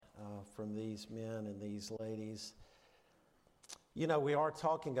from these men and these ladies. You know, we are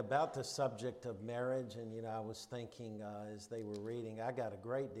talking about the subject of marriage, and, you know, I was thinking as they were reading, I got a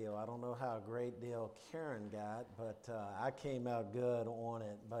great deal. I don't know how a great deal Karen got, but I came out good on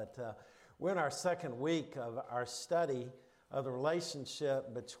it. But we're in our second week of our study of the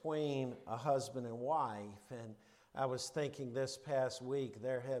relationship between a husband and wife. And I was thinking this past week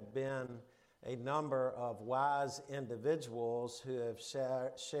there have been a number of wise individuals who have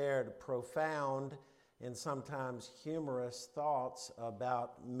shared profound and sometimes humorous thoughts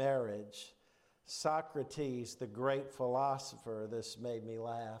about marriage. Socrates, the great philosopher, this made me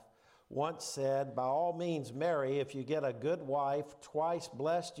laugh, once said, "By all means marry. If you get a good wife, twice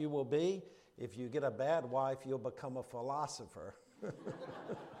blessed you will be. If you get a bad wife, you'll become a philosopher."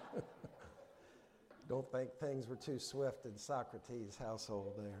 Don't think things were too swift in Socrates'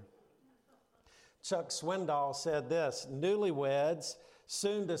 household there. Chuck Swindoll said this, "Newlyweds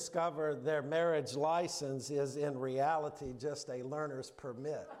soon discover their marriage license is in reality just a learner's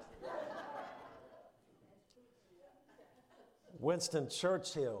permit." Winston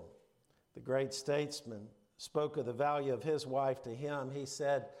Churchill, the great statesman, spoke of the value of his wife to him. He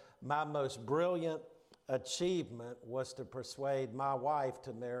said, "My most brilliant achievement was to persuade my wife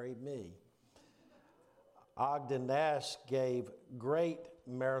to marry me." Ogden Nash gave great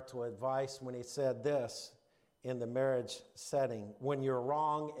marital advice when he said this in the marriage setting: "When you're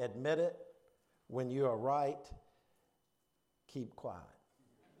wrong, admit it. When you are right, keep quiet."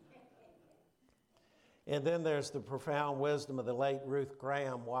 And then there's the profound wisdom of the late Ruth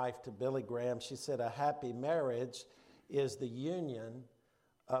Graham, wife to Billy Graham. She said, "A happy marriage is the union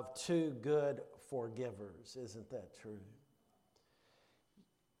of two good forgivers." Isn't that true?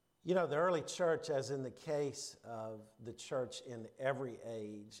 You know, the early church, as in the case of the church in every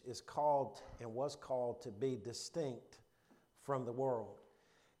age, is called and was called to be distinct from the world.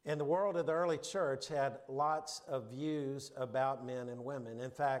 And the world of the early church had lots of views about men and women. In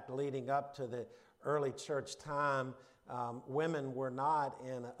fact, leading up to the early church time, women were not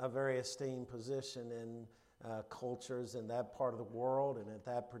in a very esteemed position in cultures in that part of the world. And at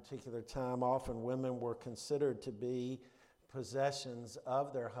that particular time, often women were considered to be possessions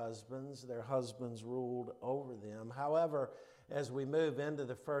of their husbands. Their husbands ruled over them. However, as we move into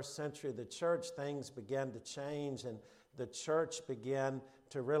the first century of the church, things began to change, and the church began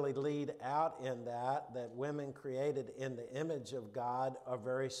to really lead out in that women created in the image of God are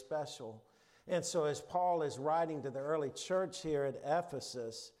very special. And so as Paul is writing to the early church here at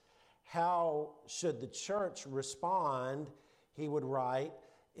Ephesus, how should the church respond, he would write,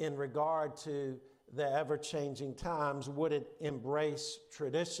 in regard to the ever-changing times? Would it embrace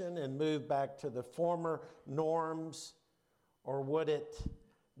tradition and move back to the former norms? Or would it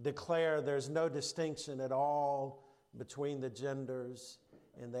declare there's no distinction at all between the genders?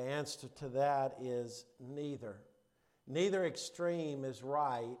 And the answer to that is neither. Neither extreme is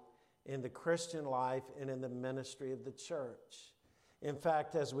right in the Christian life and in the ministry of the church. In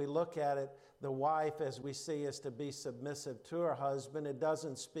fact, as we look at it, the wife, as we see, is to be submissive to her husband. It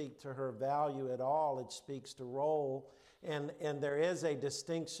doesn't speak to her value at all. It speaks to role. And there is a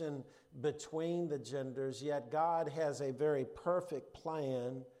distinction between the genders, yet God has a very perfect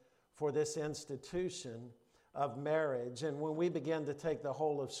plan for this institution of marriage. And when we begin to take the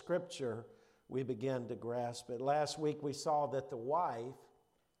whole of Scripture, we begin to grasp it. Last week we saw that the wife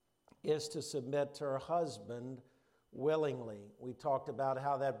is to submit to her husband willingly. We talked about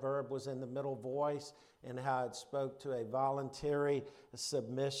how that verb was in the middle voice and how it spoke to a voluntary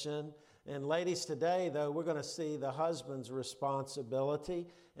submission. And ladies, today, though, we're going to see the husband's responsibility,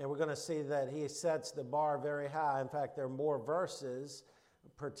 and we're going to see that he sets the bar very high. In fact, there are more verses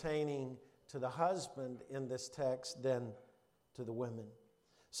pertaining to the husband in this text than to the women.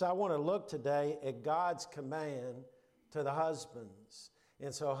 So I want to look today at God's command to the husbands.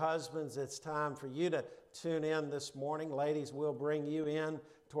 And so, husbands, it's time for you to tune in this morning. Ladies, we'll bring you in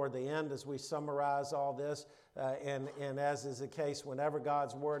toward the end as we summarize all this. And as is the case, whenever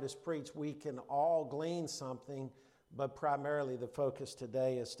God's word is preached, we can all glean something, but primarily the focus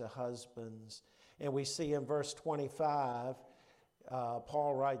today is to husbands. And we see in verse 25,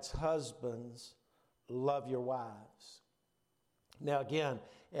 Paul writes, "Husbands, love your wives." Now, again,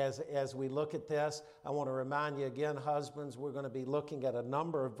 as we look at this, I want to remind you again, husbands, we're going to be looking at a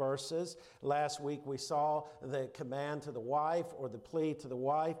number of verses. Last week we saw the command to the wife, or the plea to the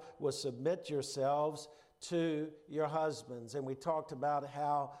wife, was submit yourselves to your husbands. And we talked about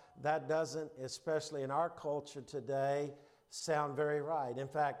how that doesn't, especially in our culture today, sound very right. In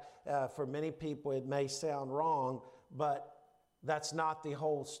fact, for many people it may sound wrong, but that's not the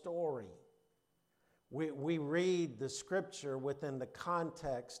whole story. We read the scripture within the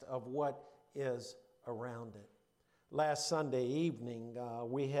context of what is around it. Last Sunday evening,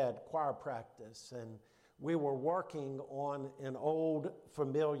 we had choir practice, and we were working on an old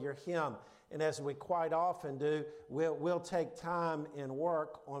familiar hymn. And as we quite often do, we'll take time and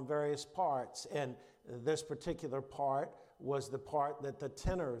work on various parts. And this particular part was the part that the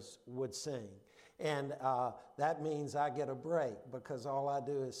tenors would sing. And that means I get a break because all I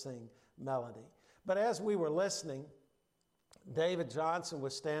do is sing melody. But as we were listening, David Johnson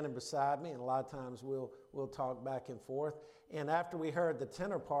was standing beside me, and a lot of times we'll talk back and forth. And after we heard the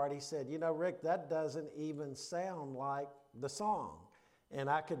tenor part, he said, "You know, Rick, that doesn't even sound like the song." And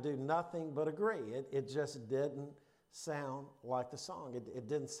I could do nothing but agree. It just didn't sound like the song. It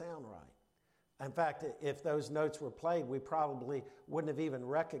didn't sound right. In fact, if those notes were played, we probably wouldn't have even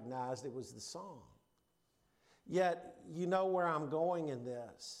recognized it was the song. Yet, you know where I'm going in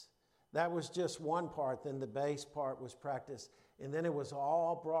this. That was just one part. Then the bass part was practiced. And then it was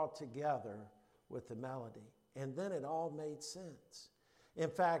all brought together with the melody. And then it all made sense. In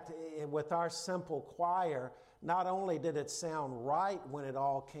fact, with our simple choir, not only did it sound right when it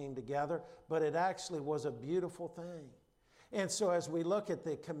all came together, but it actually was a beautiful thing. And so as we look at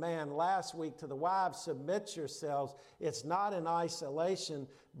the command last week to the wives, submit yourselves, it's not in isolation,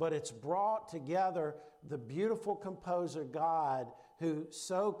 but it's brought together the beautiful composer God who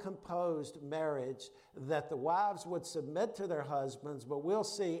so composed marriage that the wives would submit to their husbands, but we'll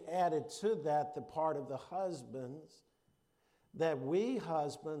see added to that the part of the husbands, that we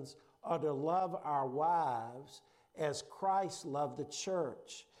husbands are to love our wives as Christ loved the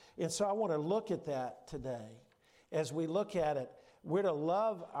church. And so I want to look at that today. As we look at it, we're to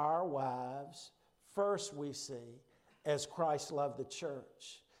love our wives, first we see, as Christ loved the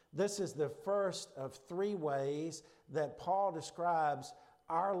church. This is the first of three ways that Paul describes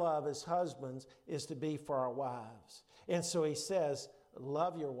our love as husbands is to be for our wives. And so he says,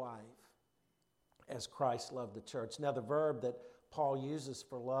 love your wife as Christ loved the church. Now, the verb that Paul uses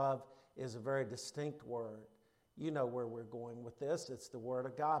for love is a very distinct word. You know where we're going with this. It's the word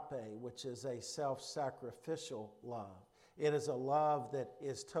agape, which is a self-sacrificial love. It is a love that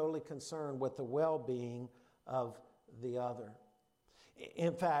is totally concerned with the well-being of the other.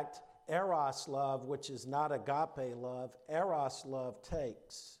 In fact, eros love, which is not agape love, eros love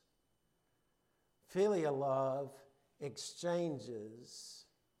takes. Philia love exchanges,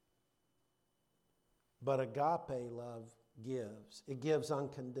 but agape love gives. It gives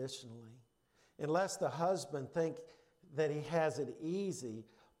unconditionally. Unless the husband think that he has it easy,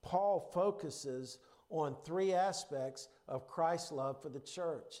 Paul focuses on three aspects of Christ's love for the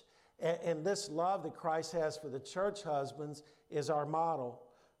church. And this love that Christ has for the church husbands is our model.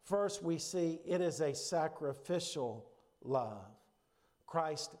 First, we see it is a sacrificial love.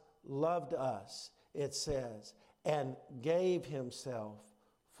 Christ loved us, it says, and gave himself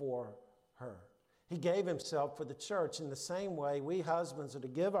for her. He gave himself for the church. In the same way, we husbands are to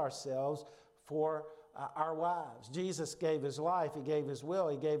give ourselves for our wives. Jesus gave his life, he gave his will,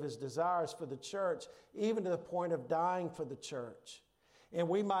 he gave his desires for the church, even to the point of dying for the church. And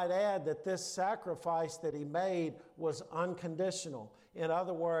we might add that this sacrifice that he made was unconditional. In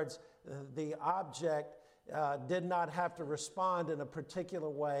other words, the object did not have to respond in a particular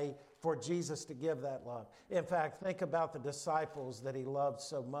way for Jesus to give that love. In fact, think about the disciples that he loved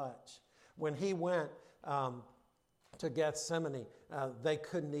so much. When he went to Gethsemane, they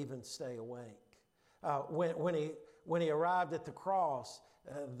couldn't even stay awake. When he arrived at the cross,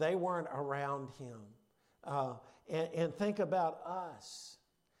 they weren't around him. And think about us.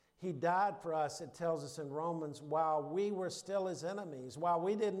 He died for us, it tells us in Romans, while we were still his enemies, while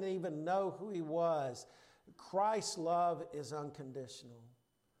we didn't even know who he was. Christ's love is unconditional.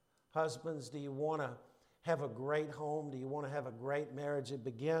 Husbands, do you want to have a great home? Do you want to have a great marriage? It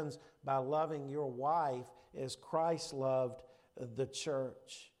begins by loving your wife as Christ loved the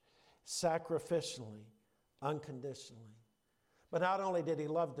church, sacrificially, unconditionally. But not only did he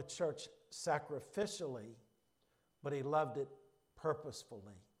love the church sacrificially, but he loved it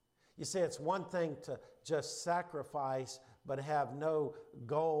purposefully. You see, it's one thing to just sacrifice but have no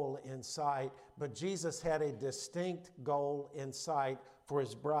goal in sight. But Jesus had a distinct goal in sight for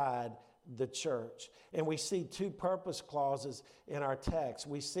his bride, the church. And we see two purpose clauses in our text.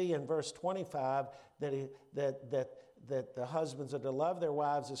 We see in verse 25 that the husbands are to love their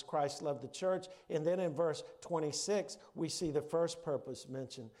wives as Christ loved the church. And then in verse 26, we see the first purpose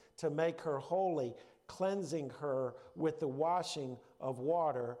mentioned, to make her holy, cleansing her with the washing of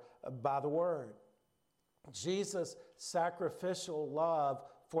water by the word. Jesus' sacrificial love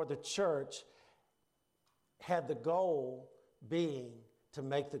for the church had the goal being to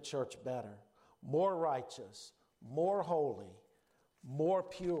make the church better. more righteous, more holy, more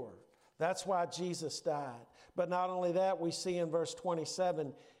pure. That's why Jesus died. But not only that, we see in verse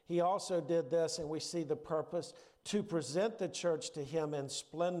 27, he also did this, and we see the purpose to present the church to him in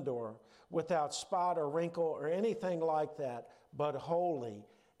splendor, without spot or wrinkle or anything like that, but holy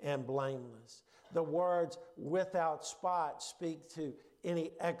and blameless. The words without spot speak to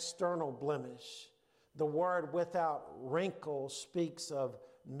any external blemish. The word without wrinkle speaks of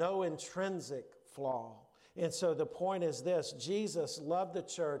no intrinsic flaw. And so the point is this: Jesus loved the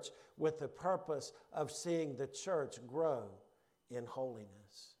church with the purpose of seeing the church grow in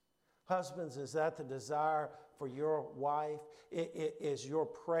holiness. Husbands, is that the desire for your wife? Is your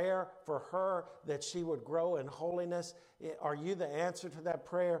prayer for her that she would grow in holiness? Are you the answer to that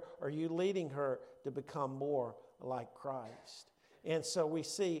prayer? Are you leading her to become more like Christ? And so we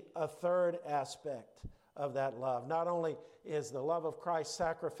see a third aspect of that love. Not only is the love of Christ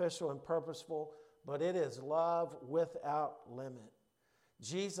sacrificial and purposeful, but it is love without limit.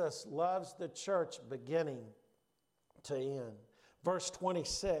 Jesus loves the church beginning to end. Verse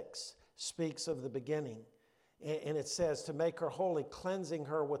 26 speaks of the beginning. And it says to make her holy, cleansing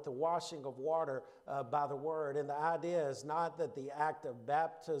her with the washing of water by the word. And the idea is not that the act of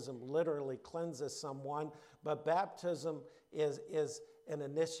baptism literally cleanses someone, but baptism is an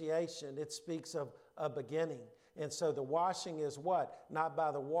initiation. It speaks of a beginning. And so the washing is what? Not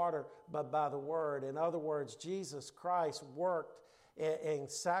by the water, but by the word. In other words, Jesus Christ worked and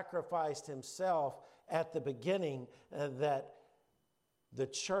sacrificed himself at the beginning that the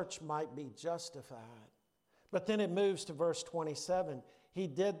church might be justified. But then it moves to verse 27. He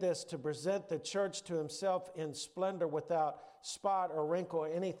did this to present the church to himself in splendor, without spot or wrinkle or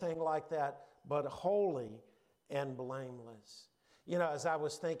anything like that, but holy and blameless. You know, as I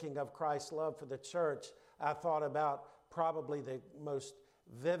was thinking of Christ's love for the church, I thought about probably the most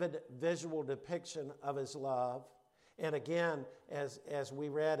vivid visual depiction of his love. And again, as we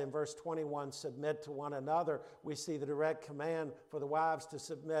read in verse 21, submit to one another, we see the direct command for the wives to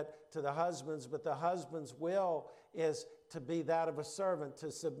submit to the husbands, but the husband's will is to be that of a servant,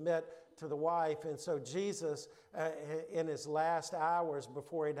 to submit to the wife. And so Jesus, in his last hours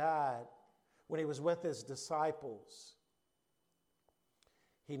before he died, when he was with his disciples,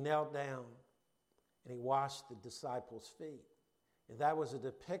 he knelt down and he washed the disciples' feet. And that was a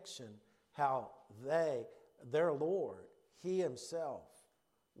depiction how their Lord, he himself,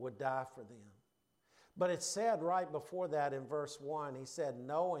 would die for them. But it said right before that in verse 1, he said,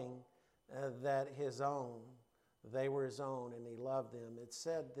 knowing that they were his own, and he loved them. It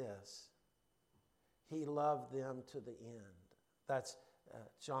said this: he loved them to the end. That's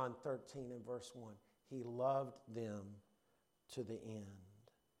John 13 and verse 1. He loved them to the end.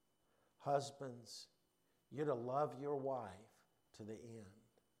 Husbands, you're to love your wife to the end.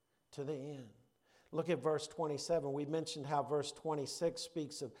 To the end. Look at verse 27. We mentioned how verse 26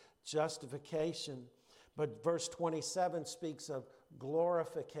 speaks of justification, but verse 27 speaks of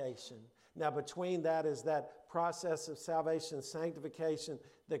glorification. Now, between that is that process of salvation, sanctification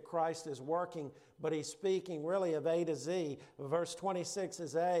that Christ is working, but he's speaking really of A to Z. Verse 26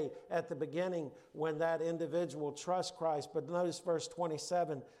 is A at the beginning when that individual trusts Christ. But notice verse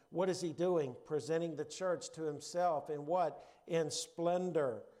 27. What is he doing? Presenting the church to himself in what? In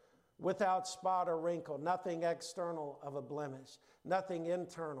splendor, without spot or wrinkle, nothing external of a blemish, nothing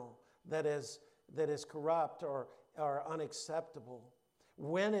internal that is corrupt or unacceptable.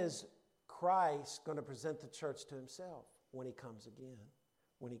 When is Christ going to present the church to himself? When he comes again.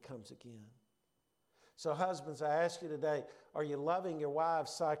 When he comes again. So husbands, I ask you today, are you loving your wives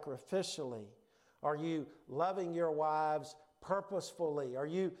sacrificially? Are you loving your wives purposefully? Are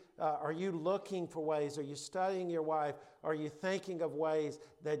you looking for ways? Are you studying your wife? Are you thinking of ways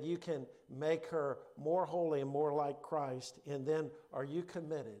that you can make her more holy and more like Christ? And then are you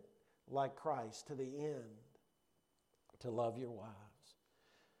committed, like Christ, to the end to love your wives?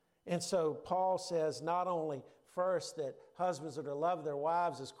 And so Paul says not only first that husbands are to love their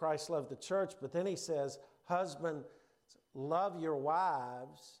wives as Christ loved the church, but then he says, husbands, love your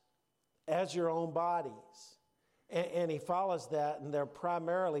wives as your own bodies. And he follows that, and there are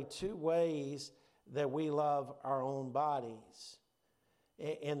primarily two ways that we love our own bodies.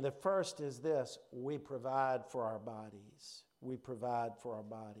 And the first is this: we provide for our bodies. We provide for our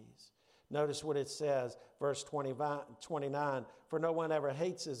bodies. Notice what it says, verse 29, for no one ever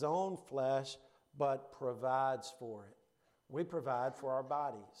hates his own flesh, but provides for it. We provide for our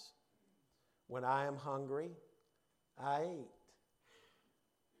bodies. When I am hungry, I eat.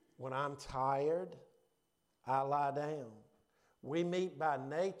 When I'm tired, I lie down. We meet by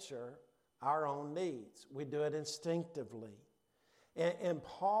nature our own needs. We do it instinctively. And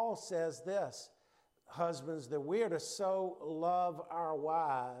Paul says this, husbands, that we are to so love our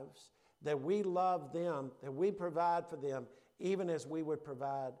wives, that we love them, that we provide for them, even as we would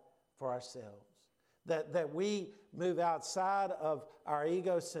provide for ourselves. That we move outside of our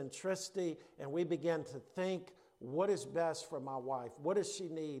egocentricity and we begin to think, what is best for my wife? What does she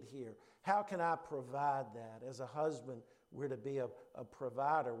need here? How can I provide that? As a husband, we're to be a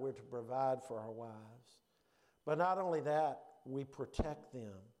provider. We're to provide for our wives. But not only that, we protect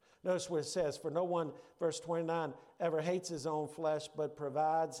them. Notice what it says, for no one, verse 29, ever hates his own flesh, but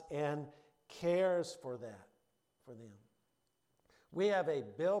provides and cares for them. We have a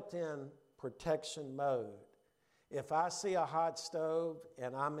built-in protection mode. If I see a hot stove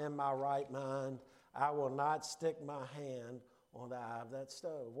and I'm in my right mind, I will not stick my hand on the eye of that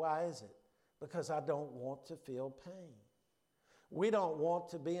stove. Why is it? Because I don't want to feel pain. We don't want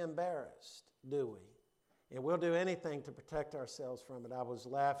to be embarrassed, do we? And we'll do anything to protect ourselves from it. I was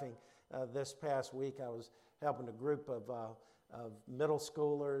laughing this past week. I was helping a group of middle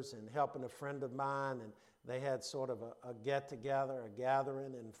schoolers and helping a friend of mine, and they had sort of a get-together, a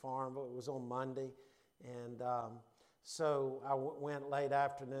gathering in Farmville. It was on Monday. And so I went late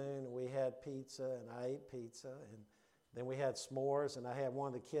afternoon, and we had pizza, and I ate pizza. And then we had s'mores, and I had one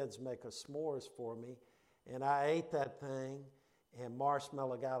of the kids make a s'mores for me. And I ate that thing, and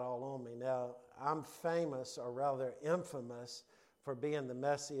marshmallow got all on me. Now, I'm famous, or rather infamous, for being the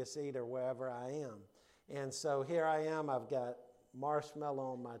messiest eater wherever I am. And so here I am, I've got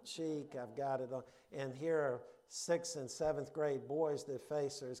marshmallow on my cheek, I've got it on, and here are 6th and 7th grade boys, their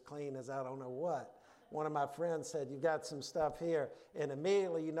face are as clean as I don't know what. One of my friends said, "You've got some stuff here." And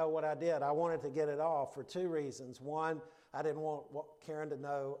immediately, you know what I did? I wanted to get it off for 2 reasons. One, I didn't want Karen to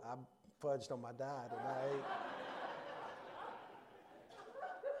know I fudged on my diet and I ate.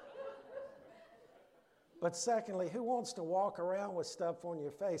 But secondly, who wants to walk around with stuff on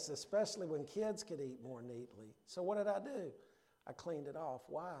your face, especially when kids could eat more neatly? So what did I do? I cleaned it off.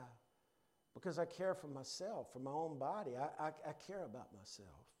 Why? Because I care for myself, for my own body. I care about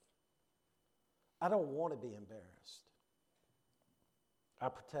myself. I don't want to be embarrassed. I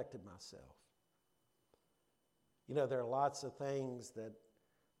protected myself. You know, there are lots of things that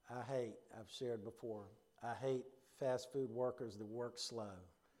I hate. I've shared before. I hate fast food workers that work slow.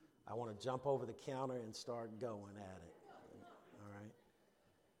 I want to jump over the counter and start going at it. All right?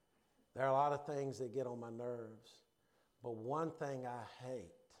 There are a lot of things that get on my nerves. But one thing I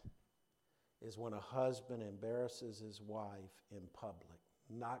hate is when a husband embarrasses his wife in public.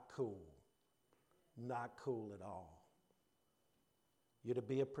 Not cool. Not cool at all. You're to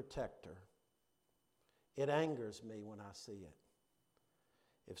be a protector. It angers me when I see it.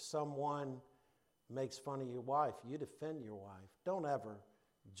 If someone makes fun of your wife, you defend your wife. Don't ever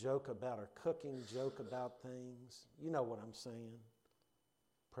joke about her cooking, joke about things. You know what I'm saying.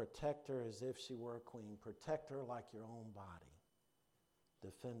 Protect her as if she were a queen. Protect her like your own body.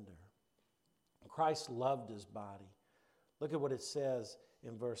 Defend her. Christ loved his body. Look at what it says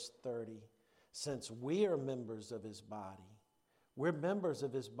in verse 30. Since we are members of his body, we're members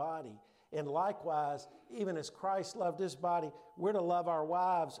of his body. And likewise, even as Christ loved his body, we're to love our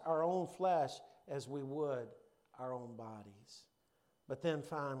wives, our own flesh, as we would our own bodies. But then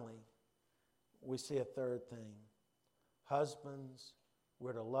finally, we see a third thing. Husbands,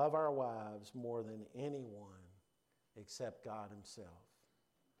 we're to love our wives more than anyone except God himself.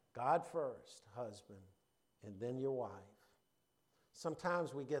 God first, husband, and then your wife.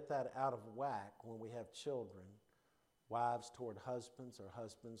 Sometimes we get that out of whack when we have children. Wives toward husbands or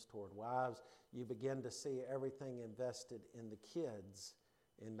husbands toward wives. You begin to see everything invested in the kids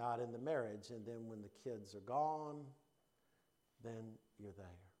and not in the marriage. And then when the kids are gone, then you're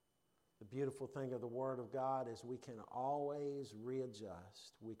there. The beautiful thing of the Word of God is we can always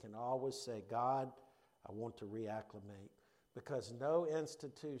readjust. We can always say, God, I want to reacclimate. Because no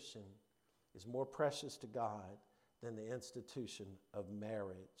institution is more precious to God than the institution of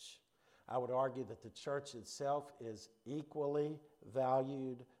marriage. I would argue that the church itself is equally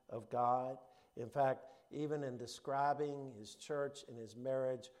valued of God. In fact, even in describing his church and his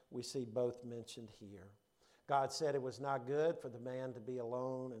marriage, we see both mentioned here. God said it was not good for the man to be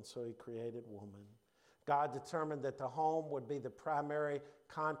alone, and so he created woman. God determined that the home would be the primary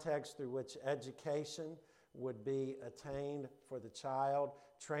context through which education would be attained for the child.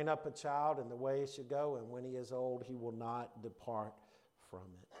 Train up a child in the way he should go, and when he is old, he will not depart from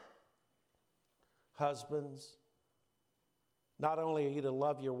it. Husbands, not only are you to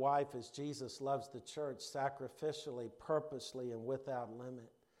love your wife as Jesus loves the church, sacrificially, purposely, and without limit.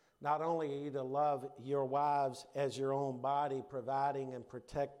 Not only are you to love your wives as your own body, providing and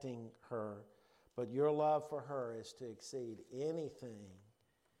protecting her, But your love for her is to exceed anything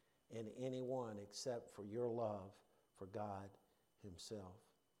and anyone except for your love for God himself.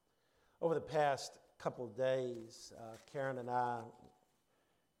 Over the past couple of days, Karen and I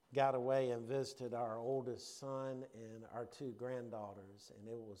got away and visited our oldest son and our two granddaughters, and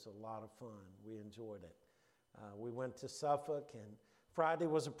it was a lot of fun. We enjoyed it. We went to Suffolk, and Friday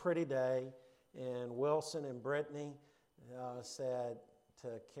was a pretty day, and Wilson and Brittany said to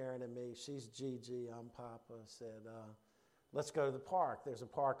Karen and me, she's Gigi, I'm Papa, said, let's go to the park. There's a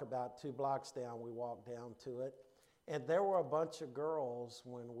park about 2 blocks down. We walked down to it. And there were a bunch of girls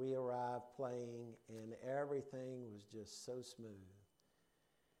when we arrived playing, and everything was just so smooth.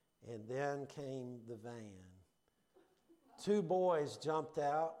 And then came the van. 2 boys jumped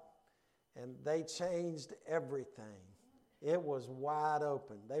out, and they changed everything. It was wide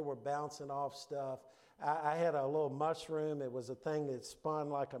open. They were bouncing off stuff. I had a little mushroom. It was a thing that spun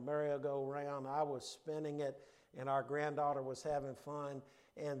like a merry-go-round. I was spinning it, and our granddaughter was having fun.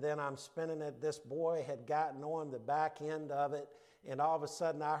 And then I'm spinning it. This boy had gotten on the back end of it, and all of a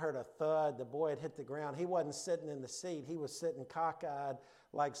sudden I heard a thud. The boy had hit the ground. He wasn't sitting in the seat. He was sitting cockeyed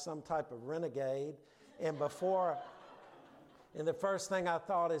like some type of renegade. And the first thing I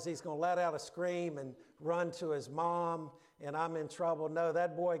thought is he's going to let out a scream and run to his mom, and I'm in trouble. No,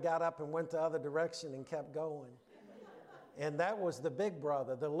 that boy got up and went the other direction and kept going. And that was the big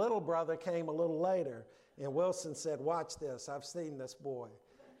brother. The little brother came a little later, and Wilson said, watch this. I've seen this boy.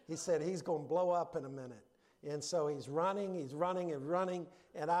 He said, he's going to blow up in a minute. And so he's running,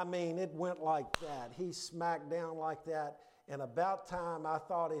 and I mean, it went like that. He smacked down like that, and about time I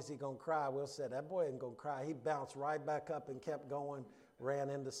thought, is he going to cry? Will said, that boy isn't going to cry. He bounced right back up and kept going, ran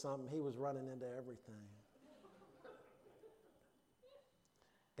into something. He was running into everything.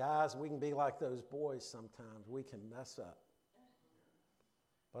 Guys, we can be like those boys sometimes. We can mess up.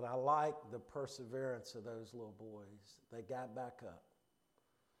 But I like the perseverance of those little boys. They got back up,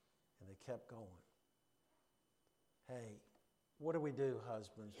 and they kept going. Hey, what do we do,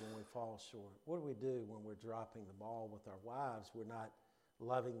 husbands, when we fall short? What do we do when we're dropping the ball with our wives? We're not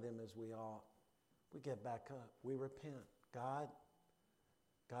loving them as we ought. We get back up. We repent. God,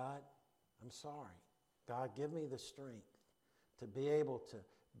 I'm sorry. God, give me the strength to be able to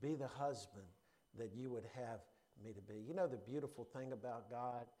be the husband that you would have me to be. You know, the beautiful thing about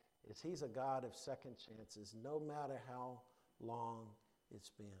God is he's a God of second chances, no matter how long it's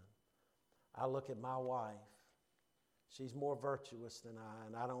been. I look at my wife. She's more virtuous than I,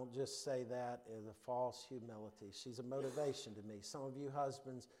 and I don't just say that as a false humility. She's a motivation to me. Some of you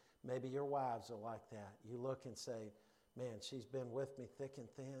husbands, maybe your wives are like that. You look and say, man, she's been with me thick and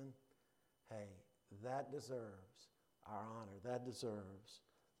thin. Hey, that deserves our honor. That deserves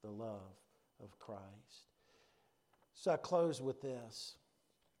the love of Christ. So I close with this.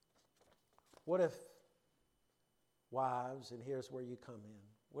 What if, wives, and here's where you come in,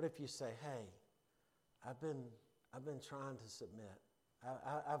 what if you say, hey, I've been trying to submit.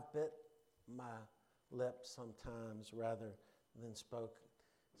 I've bit my lip sometimes rather than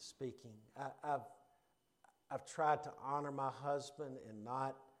speaking. I've tried to honor my husband and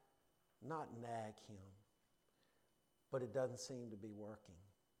not nag him, but it doesn't seem to be working.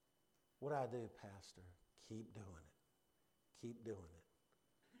 What do I do, Pastor? Keep doing it. Keep doing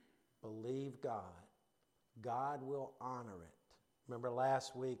it. Believe God. God will honor it. Remember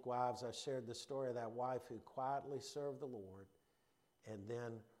last week, wives, I shared the story of that wife who quietly served the Lord, and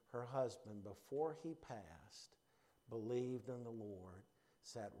then her husband, before he passed, believed in the Lord,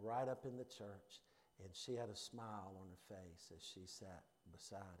 sat right up in the church, and she had a smile on her face as she sat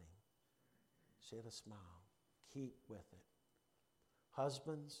beside him. She had a smile. Keep with it.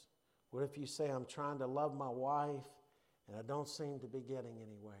 Husbands, what if you say, I'm trying to love my wife, and I don't seem to be getting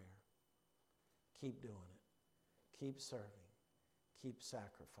anywhere? Keep doing it. Keep serving. Keep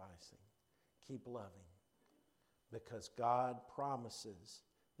sacrificing. Keep loving. Because God promises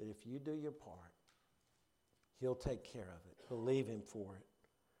that if you do your part, he'll take care of it. Believe him for it.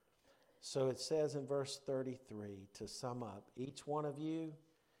 So it says in verse 33, to sum up, each one of you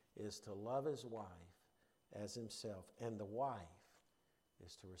is to love his wife as himself, and the wife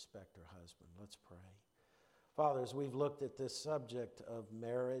is to respect her husband. Let's pray. Father, as we've looked at this subject of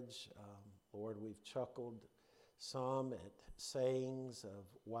marriage, Lord, we've chuckled some at sayings of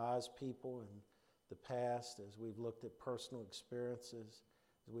wise people in the past, as we've looked at personal experiences,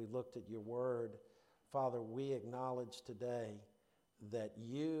 as we've looked at your word. Father, we acknowledge today that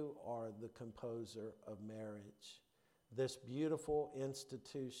you are the composer of marriage, this beautiful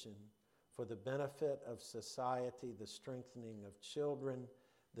institution for the benefit of society, the strengthening of children,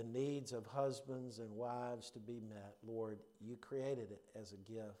 the needs of husbands and wives to be met. Lord, you created it as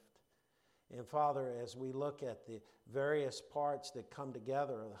a gift. And Father, as we look at the various parts that come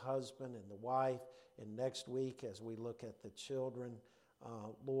together, the husband and the wife, and next week as we look at the children,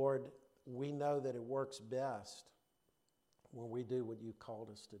 Lord, we know that it works best when we do what you called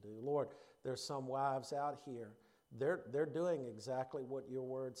us to do. Lord, there's some wives out here, they're doing exactly what your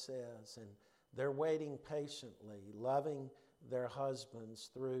word says, and they're waiting patiently, loving their husbands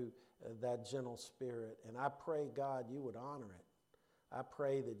through that gentle spirit. And I pray, God, you would honor it. I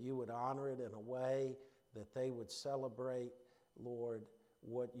pray that you would honor it in a way that they would celebrate, Lord,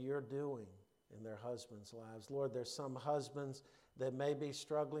 what you're doing in their husbands' lives. Lord, there's some husbands that may be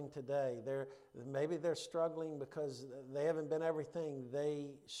struggling today. Maybe they're struggling because they haven't been everything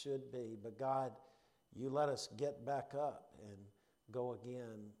they should be. But God, you let us get back up and go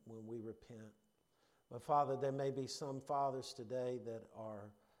again when we repent. But Father, there may be some fathers today that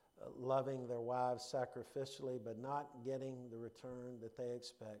are loving their wives sacrificially, but not getting the return that they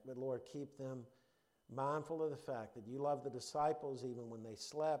expect. But Lord, keep them mindful of the fact that you loved the disciples even when they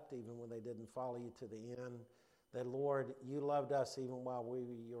slept, even when they didn't follow you to the end. That, Lord, you loved us even while we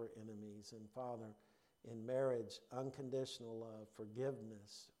were your enemies. And Father, in marriage, unconditional love,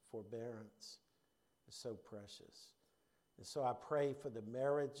 forgiveness, forbearance is so precious. And so I pray for the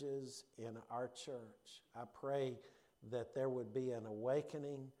marriages in our church. I pray that there would be an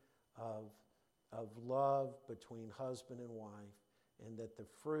awakening of love between husband and wife, and that the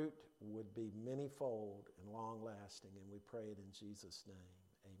fruit would be manyfold and long-lasting. And we pray it in Jesus' name.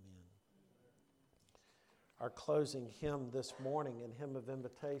 Amen. Our closing hymn this morning and hymn of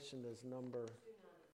invitation is number